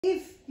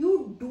If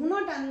you do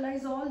not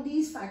analyze all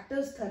these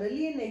factors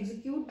thoroughly and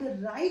execute the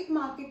right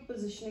market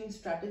positioning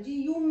strategy,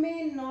 you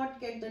may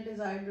not get the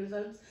desired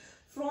results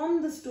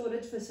from the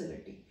storage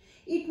facility.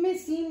 It may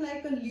seem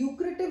like a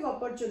lucrative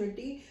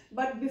opportunity,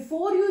 but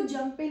before you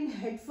jump in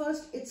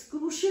headfirst, it's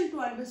crucial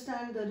to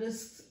understand the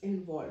risks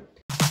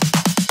involved.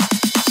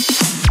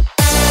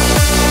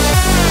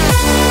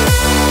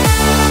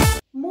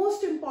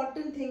 Most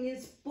important thing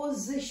is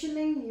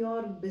positioning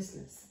your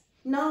business.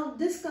 Now,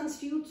 this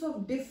constitutes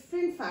of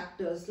different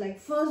factors, like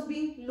first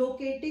being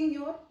locating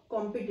your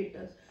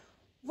competitors.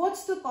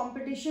 What's the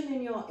competition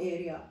in your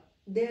area?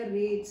 Their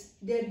rates,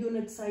 their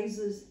unit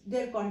sizes,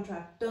 their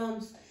contract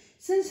terms.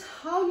 Since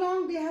how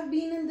long they have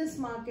been in this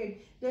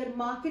market, their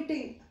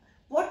marketing,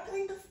 what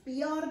kind of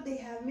PR they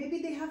have.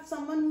 Maybe they have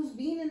someone who's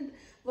been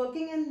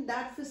working in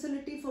that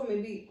facility for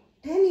maybe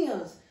 10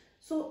 years.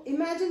 So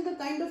imagine the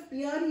kind of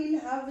PR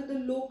he'll have with the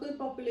local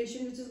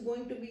population, which is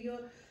going to be your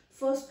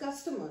first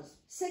customers.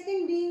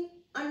 Second being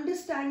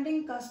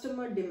understanding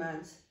customer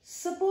demands.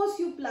 Suppose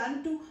you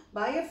plan to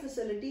buy a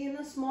facility in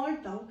a small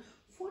town.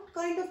 What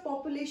kind of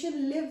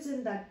population lives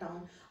in that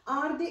town?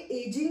 Are they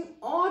aging,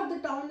 or the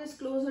town is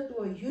closer to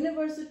a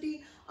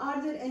university?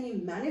 Are there any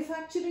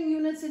manufacturing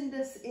units in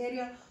this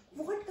area?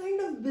 What kind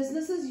of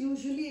businesses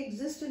usually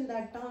exist in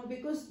that town?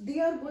 Because they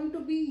are going to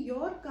be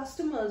your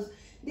customers.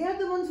 They are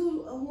the ones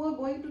who are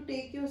going to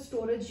take your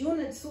storage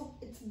units. So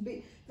it's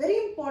very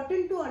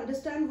important to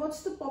understand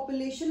what's the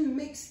population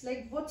mix,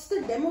 like what's the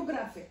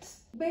demographics.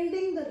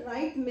 Building the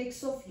right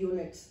mix of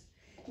units.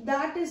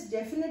 That is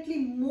definitely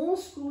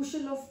most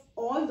crucial of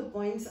all the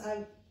points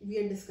we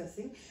are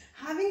discussing.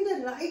 Having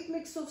the right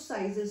mix of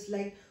sizes,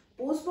 like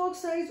post box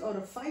size, or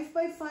a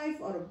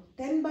 5x5, or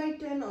a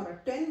 10x10, or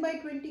a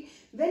 10x20.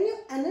 When you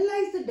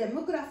analyze the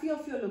demography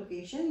of your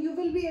location, you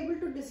will be able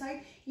to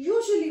decide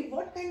usually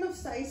what kind of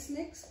size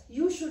mix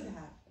you should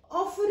have.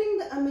 Offering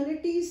the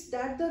amenities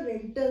that the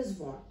renters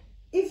want.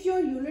 If your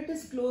unit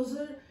is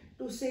closer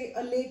to, say,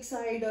 a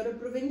lakeside or a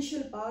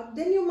provincial park,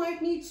 then you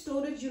might need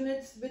storage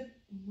units with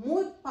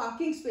more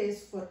parking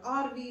space for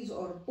RVs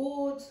or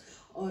boats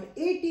or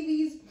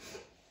ATVs.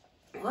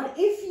 Or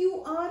if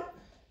you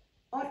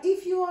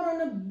are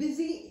on a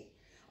busy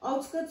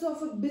outskirts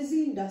of a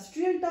busy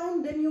industrial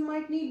town, then you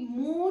might need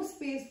more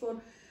space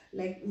for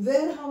like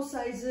warehouse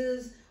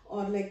sizes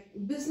or like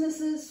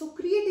businesses. So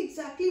create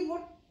exactly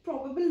what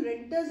probable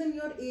renters in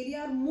your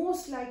area are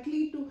most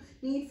likely to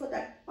need for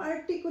that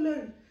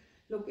particular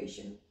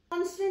location.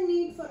 Constant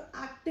need for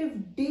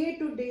active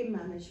day-to-day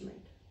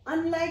management.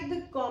 Unlike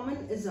the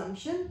common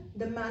assumption,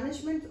 the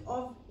management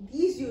of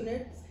these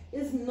units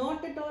is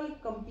not at all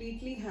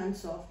completely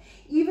hands-off.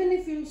 Even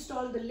if you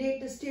install the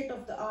latest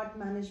state-of-the-art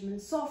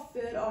management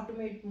software,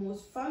 automate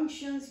most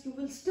functions, you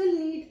will still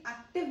need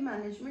active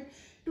management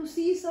to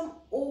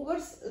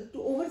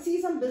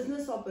oversee some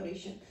business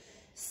operation.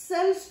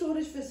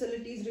 Self-storage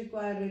facilities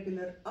require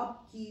regular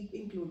upkeep,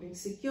 including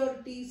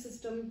security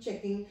system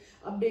checking,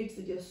 updates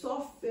with your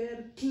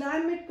software,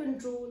 climate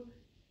control,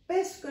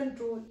 pest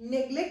control.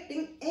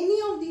 Neglecting any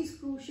of these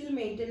crucial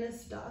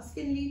maintenance tasks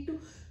can lead to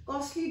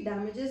costly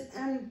damages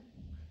and,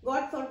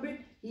 God forbid,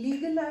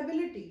 legal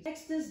liability.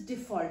 Next is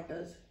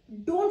defaulters.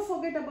 Don't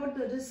forget about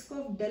the risk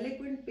of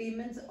delinquent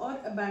payments or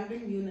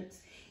abandoned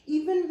units.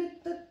 Even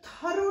with the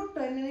thorough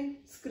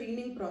tenant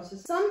screening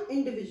process, some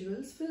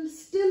individuals will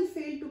still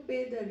fail to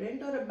pay their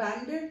rent or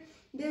abandon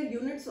their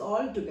units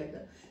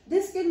altogether.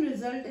 This can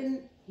result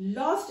in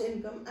lost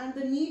income and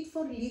the need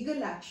for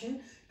legal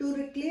action to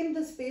reclaim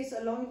the space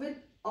along with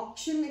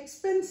auction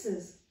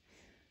expenses.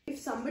 If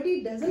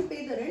somebody doesn't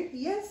pay the rent,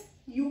 yes,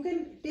 you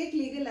can take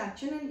legal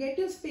action and get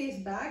your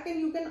space back, and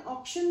you can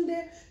auction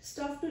their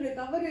stuff to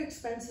recover your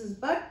expenses,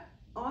 but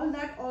all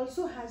that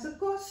also has a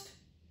cost.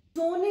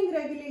 Zoning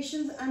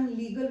regulations and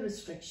legal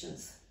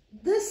restrictions.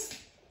 This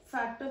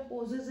factor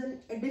poses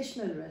an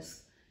additional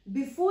risk.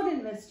 Before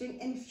investing,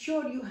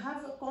 ensure you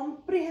have a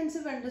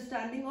comprehensive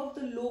understanding of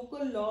the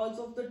local laws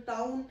of the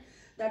town,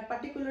 that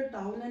particular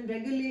town, and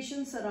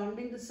regulations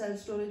surrounding the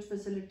self-storage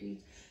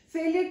facilities.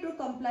 Failure to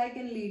comply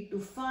can lead to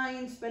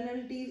fines,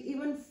 penalties,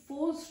 even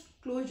forced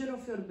closure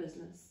of your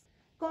business.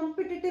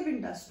 Competitive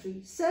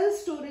industry.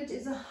 Self-storage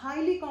is a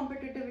highly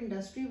competitive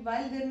industry.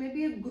 While there may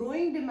be a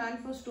growing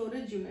demand for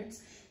storage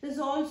units, there is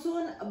also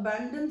an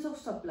abundance of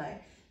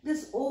supply.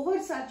 This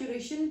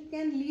oversaturation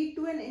can lead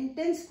to an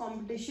intense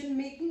competition,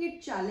 making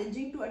it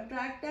challenging to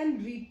attract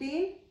and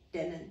retain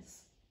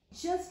tenants.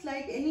 Just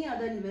like any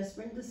other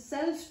investment, the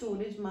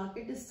self-storage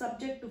market is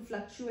subject to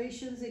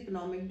fluctuations.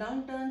 Economic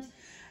downturns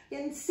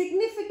can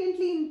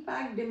significantly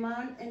impact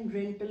demand and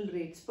rental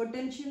rates,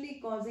 potentially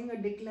causing a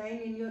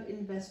decline in your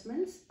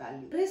investment's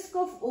value. Risk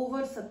of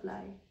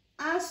oversupply.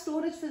 As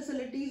storage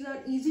facilities are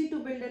easy to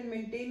build and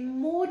maintain,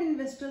 more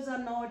investors are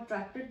now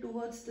attracted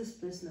towards this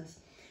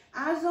business.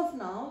 As of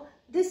now,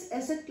 this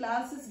asset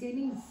class is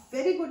gaining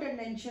very good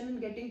attention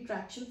and getting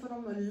traction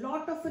from a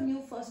lot of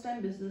new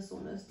first-time business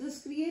owners.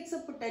 This creates a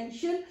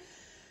potential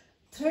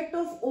threat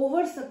of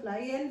oversupply,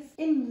 and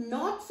in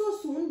not so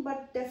soon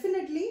but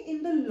definitely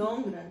in the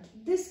long run.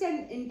 This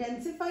can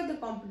intensify the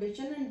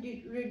competition and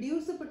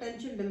reduce the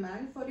potential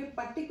demand for your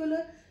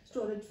particular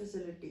storage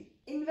facility.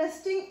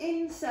 Investing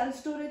in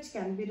self-storage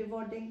can be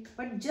rewarding,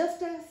 but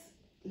just as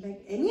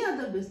like any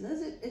other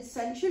business, it's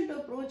essential to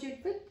approach it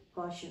with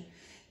caution.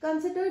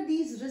 Consider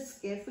these risks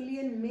carefully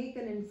and make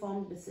an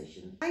informed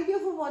decision. Thank you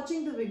for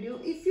watching the video.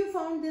 If you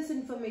found this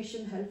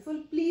information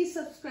helpful, please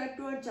subscribe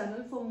to our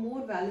channel for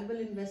more valuable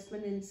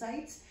investment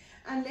insights,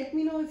 and let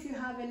me know if you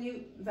have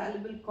any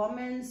valuable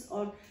comments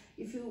or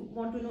if you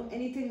want to know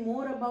anything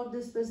more about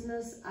this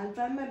business. I'll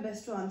try my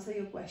best to answer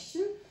your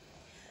question.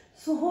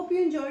 So hope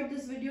you enjoyed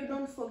this video.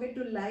 Don't forget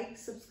to like,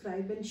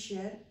 subscribe and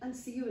share, and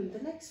see you in the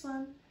next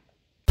one.